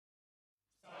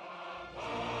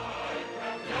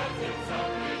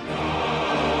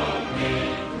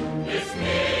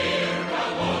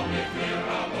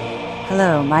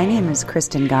Hello, my name is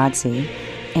Kristen Godsey,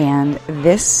 and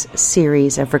this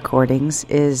series of recordings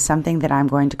is something that I'm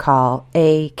going to call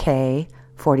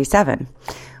AK-47,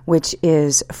 which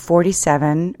is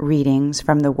 47 readings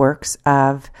from the works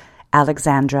of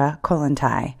Alexandra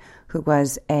Kollontai, who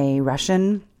was a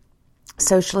Russian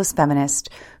socialist feminist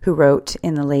who wrote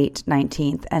in the late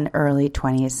 19th and early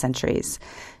 20th centuries.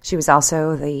 She was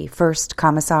also the first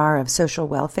commissar of social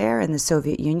welfare in the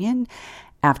Soviet Union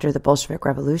after the Bolshevik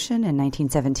Revolution in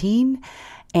 1917,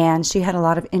 and she had a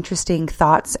lot of interesting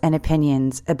thoughts and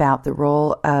opinions about the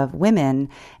role of women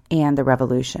and the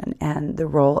revolution and the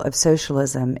role of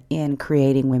socialism in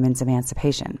creating women's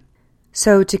emancipation.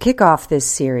 So to kick off this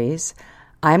series,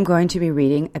 I'm going to be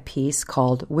reading a piece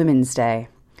called Women's Day.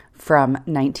 From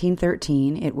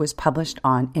 1913, it was published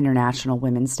on International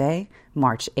Women's Day,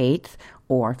 March 8th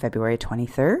or February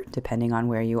 23rd, depending on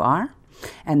where you are.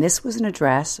 And this was an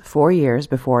address 4 years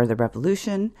before the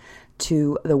revolution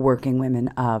to the working women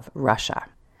of Russia.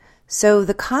 So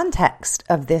the context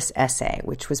of this essay,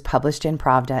 which was published in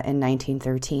Pravda in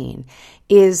 1913,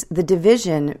 is the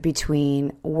division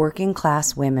between working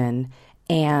class women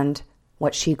and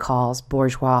what she calls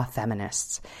bourgeois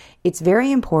feminists. It's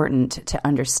very important to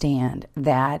understand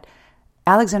that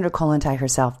Alexandra Kollontai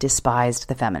herself despised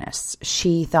the feminists.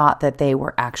 She thought that they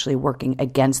were actually working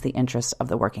against the interests of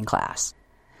the working class.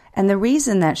 And the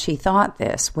reason that she thought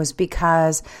this was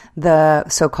because the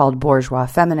so-called bourgeois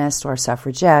feminists or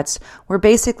suffragettes were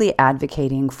basically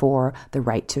advocating for the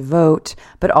right to vote,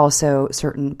 but also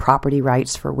certain property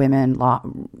rights for women,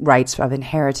 rights of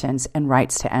inheritance, and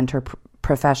rights to enter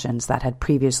professions that had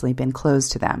previously been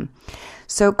closed to them.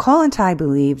 So Kollontai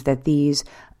believed that these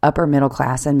upper middle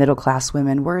class and middle class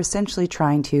women were essentially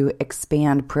trying to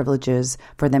expand privileges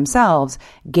for themselves,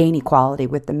 gain equality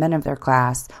with the men of their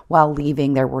class, while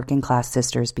leaving their working class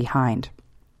sisters behind.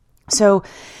 So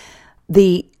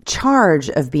the charge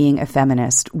of being a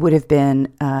feminist would have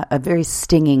been a very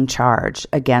stinging charge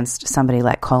against somebody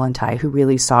like Kollontai, who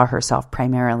really saw herself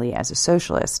primarily as a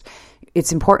socialist.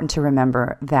 It's important to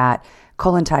remember that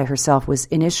Kollontai herself was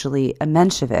initially a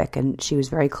Menshevik, and she was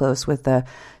very close with the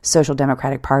Social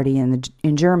Democratic Party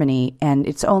in Germany, and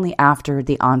it's only after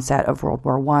the onset of World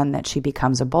War I that she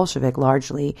becomes a Bolshevik,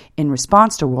 largely in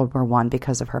response to World War I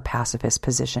because of her pacifist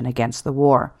position against the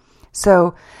war.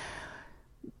 So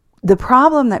the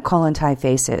problem that Kollontai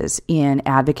faces in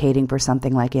advocating for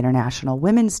something like International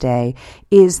Women's Day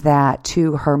is that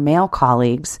to her male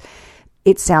colleagues,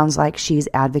 it sounds like she's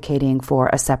advocating for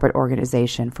a separate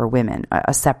organization for women,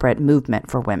 a separate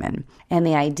movement for women. And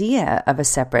the idea of a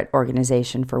separate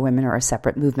organization for women or a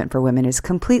separate movement for women is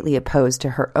completely opposed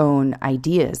to her own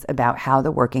ideas about how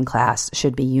the working class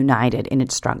should be united in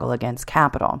its struggle against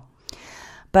capital.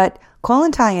 But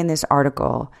Kollontai in this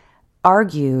article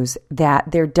argues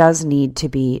that there does need to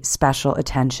be special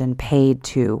attention paid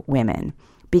to women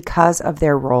because of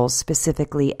their roles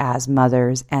specifically as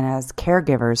mothers and as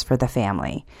caregivers for the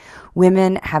family.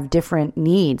 Women have different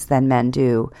needs than men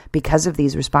do because of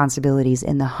these responsibilities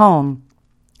in the home,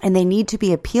 and they need to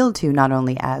be appealed to not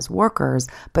only as workers,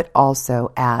 but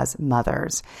also as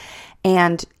mothers.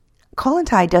 And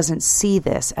Kollontai doesn't see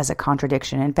this as a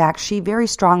contradiction. In fact, she very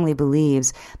strongly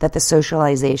believes that the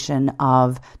socialization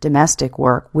of domestic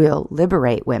work will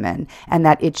liberate women and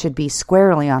that it should be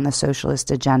squarely on the socialist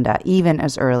agenda, even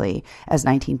as early as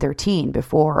 1913,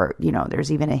 before,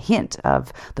 there's even a hint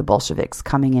of the Bolsheviks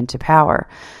coming into power.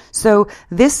 So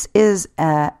this is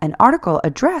an article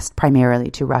addressed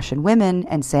primarily to Russian women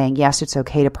and saying, yes, it's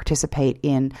okay to participate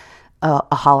in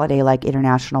a holiday like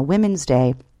International Women's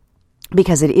Day,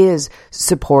 because it is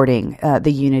supporting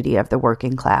the unity of the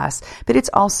working class. But it's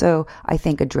also, I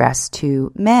think, addressed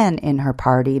to men in her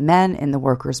party, men in the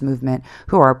workers' movement,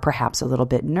 who are perhaps a little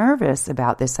bit nervous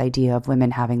about this idea of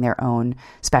women having their own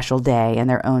special day and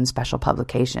their own special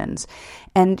publications.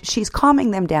 And she's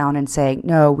calming them down and saying,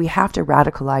 no, we have to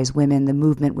radicalize women. The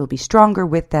movement will be stronger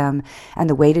with them. And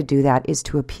the way to do that is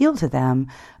to appeal to them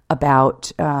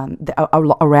about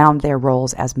around their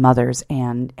roles as mothers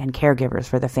and caregivers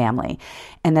for the family,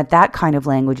 and that kind of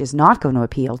language is not going to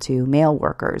appeal to male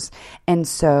workers. And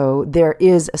so there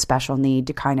is a special need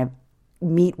to kind of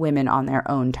meet women on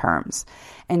their own terms.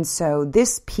 And so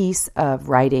this piece of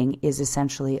writing is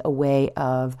essentially a way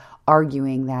of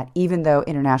arguing that even though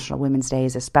International Women's Day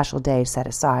is a special day set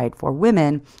aside for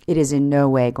women, it is in no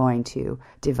way going to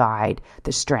divide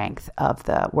the strength of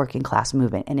the working class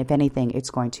movement. And if anything,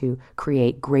 it's going to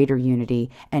create greater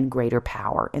unity and greater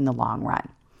power in the long run.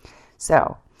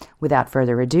 So, without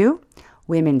further ado,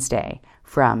 Women's Day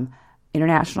from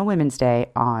International Women's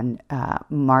Day on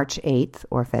March 8th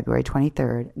or February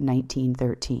 23rd,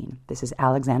 1913. This is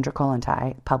Alexandra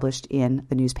Kollontai, published in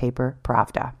the newspaper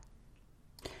Pravda.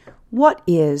 What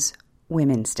is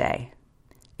Women's Day?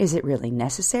 Is it really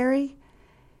necessary?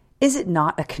 Is it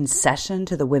not a concession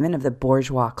to the women of the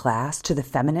bourgeois class, to the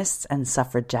feminists and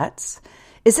suffragettes?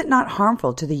 Is it not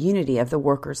harmful to the unity of the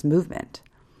workers' movement?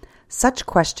 Such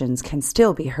questions can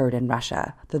still be heard in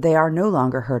Russia, though they are no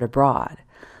longer heard abroad.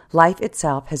 Life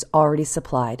itself has already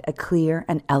supplied a clear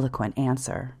and eloquent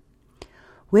answer.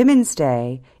 Women's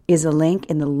Day is a link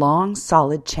in the long,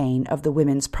 solid chain of the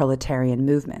women's proletarian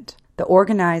movement. The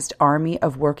organized army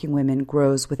of working women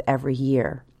grows with every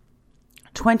year.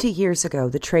 20 years ago,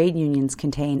 the trade unions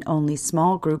contained only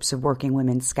small groups of working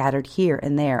women scattered here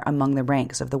and there among the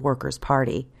ranks of the Workers'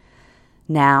 Party.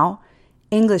 Now,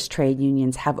 English trade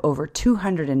unions have over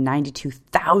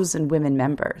 292,000 women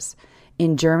members.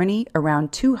 In Germany,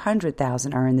 around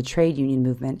 200,000 are in the trade union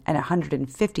movement and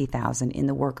 150,000 in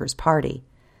the Workers' Party.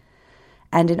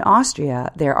 And in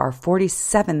Austria, there are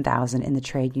 47,000 in the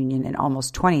trade union and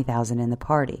almost 20,000 in the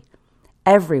party.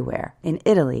 Everywhere, in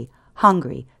Italy,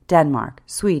 Hungary, Denmark,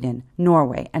 Sweden,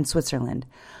 Norway, and Switzerland,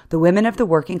 the women of the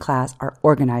working class are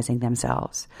organizing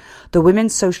themselves. The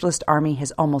Women's Socialist Army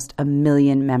has almost 1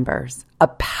 million members, a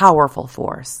powerful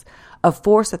force, a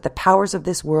force that the powers of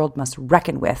this world must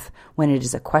reckon with when it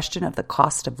is a question of the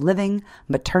cost of living,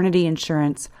 maternity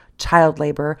insurance, child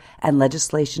labor, and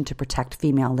legislation to protect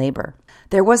female labor.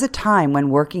 There was a time when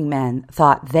working men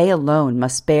thought they alone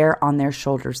must bear on their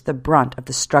shoulders the brunt of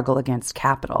the struggle against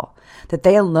capital, that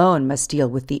they alone must deal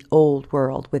with the old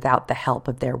world without the help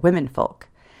of their womenfolk.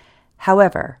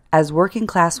 However, as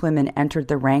working-class women entered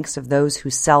the ranks of those who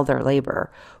sell their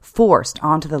labor, forced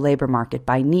onto the labor market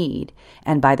by need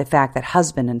and by the fact that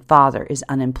husband and father is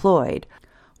unemployed,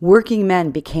 working men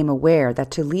became aware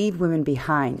that to leave women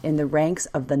behind in the ranks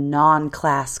of the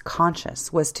non-class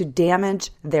conscious was to damage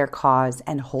their cause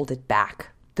and hold it back.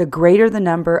 The greater the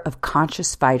number of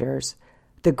conscious fighters,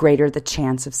 the greater the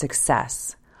chance of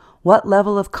success. What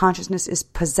level of consciousness is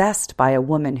possessed by a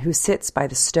woman who sits by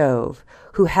the stove,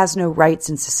 who has no rights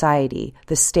in society,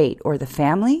 the state, or the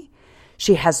family?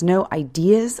 She has no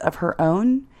ideas of her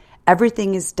own.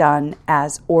 Everything is done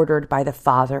as ordered by the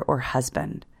father or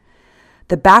husband.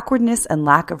 The backwardness and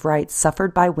lack of rights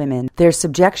suffered by women, their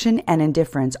subjection and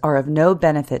indifference are of no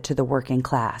benefit to the working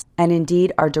class, and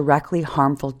indeed are directly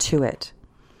harmful to it.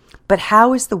 But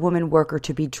how is the woman worker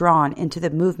to be drawn into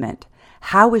the movement?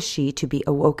 How is she to be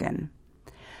awoken?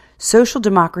 Social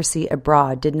democracy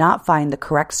abroad did not find the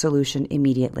correct solution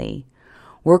immediately.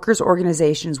 Workers'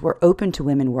 organizations were open to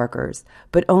women workers,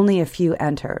 but only a few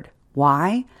entered.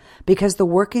 Why? Because the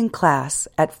working class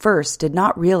at first did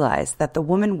not realize that the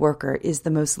woman worker is the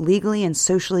most legally and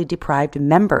socially deprived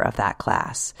member of that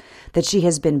class, that she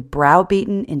has been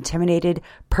browbeaten, intimidated,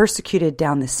 persecuted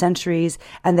down the centuries,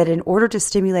 and that in order to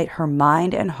stimulate her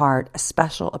mind and heart, a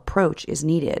special approach is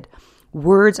needed.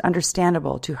 Words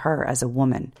understandable to her as a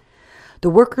woman. The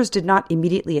workers did not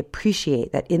immediately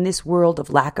appreciate that in this world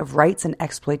of lack of rights and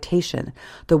exploitation,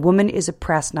 the woman is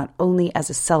oppressed not only as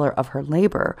a seller of her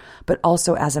labor, but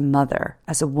also as a mother,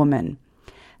 as a woman.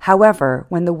 However,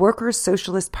 when the Workers'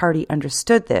 Socialist Party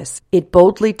understood this, it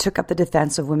boldly took up the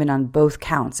defense of women on both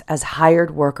counts, as hired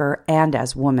worker and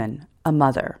as woman, a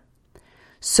mother.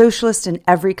 Socialists in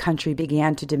every country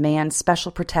began to demand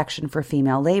special protection for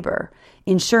female labor,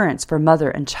 insurance for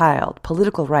mother and child,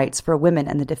 political rights for women,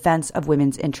 and the defense of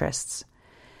women's interests.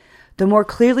 The more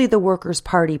clearly the Workers'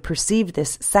 Party perceived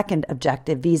this second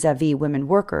objective vis-à-vis women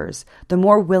workers, the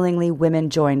more willingly women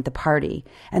joined the party,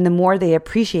 and the more they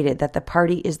appreciated that the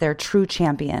party is their true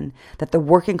champion, that the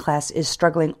working class is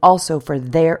struggling also for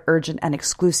their urgent and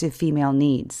exclusive female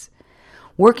needs.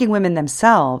 Working women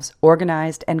themselves,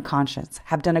 organized and conscious,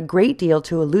 have done a great deal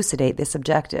to elucidate this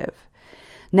objective.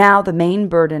 Now the main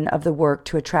burden of the work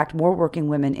to attract more working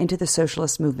women into the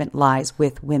socialist movement lies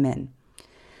with women.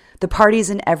 The parties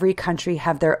in every country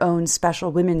have their own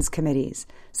special women's committees,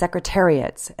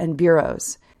 secretariats, and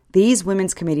bureaus. These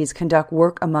women's committees conduct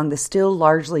work among the still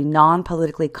largely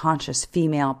non-politically conscious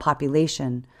female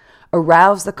population,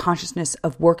 arouse the consciousness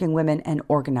of working women, and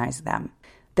organize them.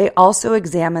 They also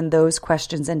examine those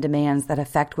questions and demands that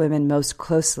affect women most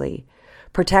closely: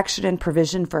 protection and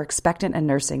provision for expectant and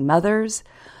nursing mothers,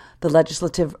 the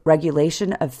legislative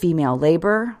regulation of female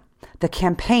labor, the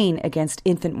campaign against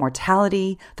infant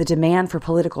mortality, the demand for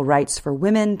political rights for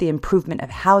women, the improvement of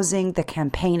housing, the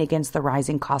campaign against the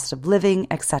rising cost of living,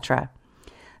 etc.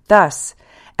 Thus,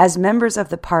 as members of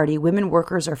the party, women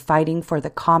workers are fighting for the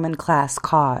common class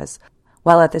cause.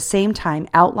 while at the same time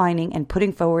outlining and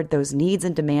putting forward those needs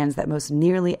and demands that most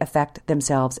nearly affect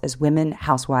themselves as women,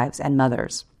 housewives, and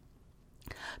mothers.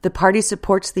 The party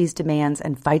supports these demands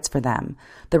and fights for them.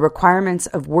 The requirements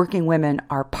of working women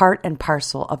are part and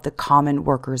parcel of the common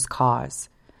workers' cause.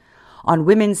 On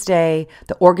Women's Day,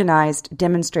 the organized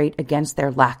demonstrate against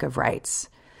their lack of rights.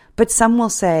 But some will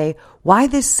say, why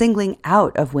this singling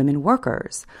out of women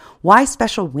workers? Why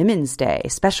special Women's Day,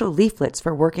 special leaflets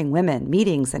for working women,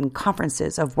 meetings and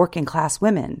conferences of working class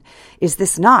women? Is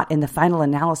this not, in the final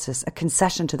analysis, a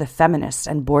concession to the feminists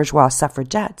and bourgeois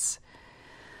suffragettes?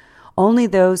 Only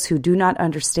those who do not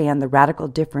understand the radical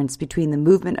difference between the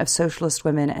movement of socialist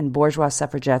women and bourgeois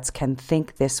suffragettes can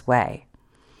think this way.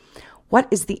 What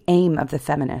is the aim of the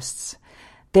feminists?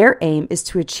 Their aim is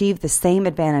to achieve the same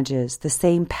advantages, the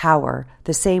same power,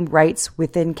 the same rights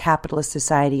within capitalist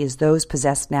society as those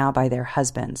possessed now by their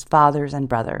husbands, fathers, and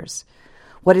brothers.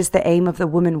 What is the aim of the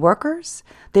women workers?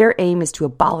 Their aim is to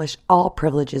abolish all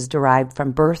privileges derived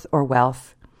from birth or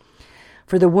wealth.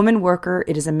 For the woman worker,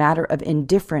 it is a matter of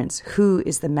indifference who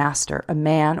is the master, a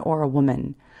man or a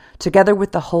woman. Together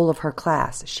with the whole of her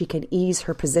class, she can ease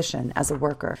her position as a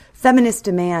worker. Feminists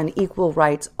demand equal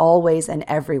rights always and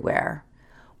everywhere.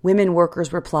 Women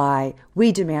workers reply,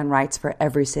 we demand rights for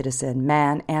every citizen,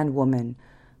 man and woman.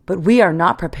 But we are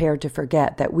not prepared to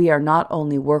forget that we are not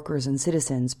only workers and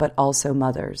citizens, but also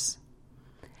mothers.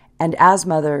 And as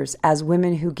mothers, as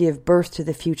women who give birth to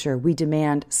the future, we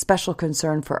demand special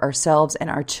concern for ourselves and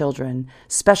our children,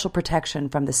 special protection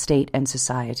from the state and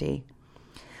society.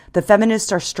 The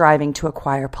feminists are striving to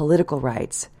acquire political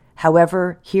rights.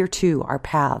 However, here too our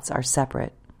paths are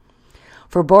separate.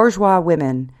 For bourgeois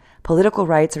women, political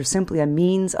rights are simply a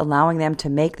means allowing them to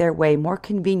make their way more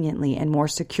conveniently and more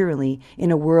securely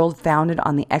in a world founded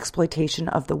on the exploitation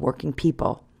of the working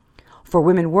people. For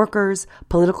women workers,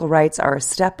 political rights are a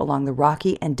step along the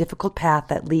rocky and difficult path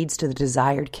that leads to the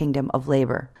desired kingdom of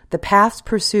labor. The paths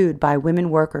pursued by women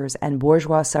workers and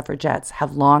bourgeois suffragettes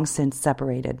have long since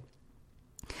separated.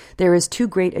 There is too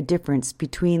great a difference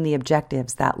between the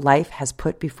objectives that life has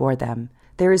put before them.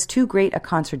 There is too great a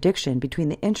contradiction between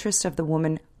the interests of the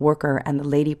woman worker and the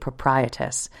lady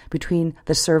proprietress, between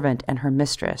the servant and her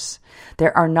mistress.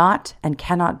 There are not and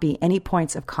cannot be any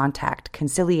points of contact,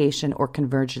 conciliation, or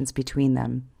convergence between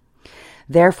them.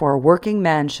 Therefore, working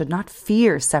men should not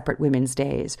fear separate women's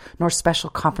days, nor special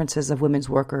conferences of women's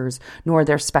workers, nor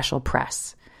their special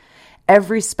press.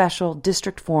 Every special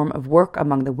district form of work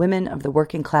among the women of the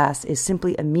working class is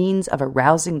simply a means of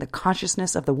arousing the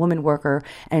consciousness of the woman worker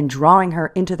and drawing her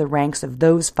into the ranks of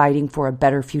those fighting for a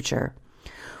better future.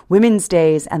 Women's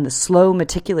days and the slow,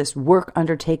 meticulous work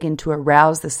undertaken to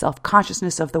arouse the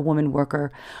self-consciousness of the woman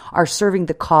worker are serving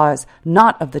the cause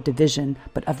not of the division,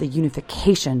 but of the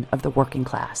unification of the working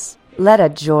class. Let a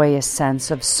joyous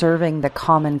sense of serving the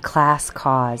common class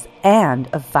cause and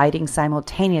of fighting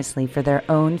simultaneously for their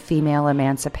own female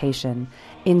emancipation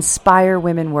inspire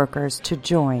women workers to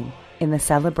join in the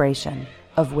celebration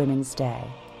of Women's Day.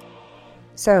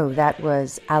 So that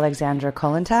was Alexandra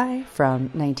Kollontai from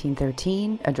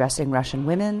 1913 addressing Russian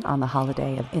women on the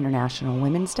holiday of International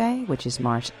Women's Day, which is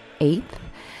March 8th.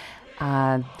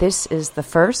 This is the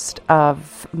first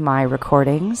of my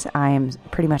recordings. I am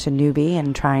pretty much a newbie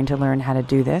and trying to learn how to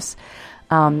do this.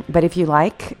 But if you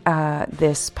like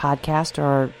this podcast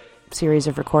or series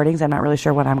of recordings, I'm not really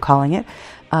sure what I'm calling it.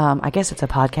 I guess it's a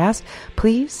podcast.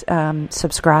 Please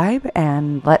subscribe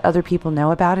and let other people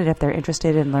know about it if they're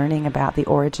interested in learning about the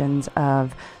origins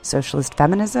of socialist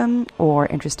feminism or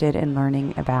interested in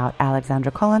learning about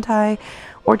Alexandra Kollontai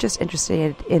or just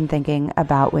interested in thinking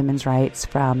about women's rights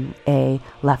from a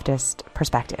leftist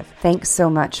perspective. Thanks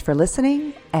so much for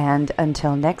listening, and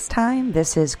until next time,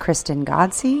 this is Kristen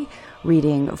Godsey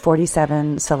reading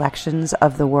 47 selections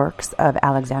of the works of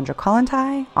Alexandra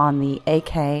Kollontai on the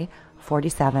AK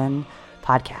 47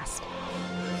 podcast.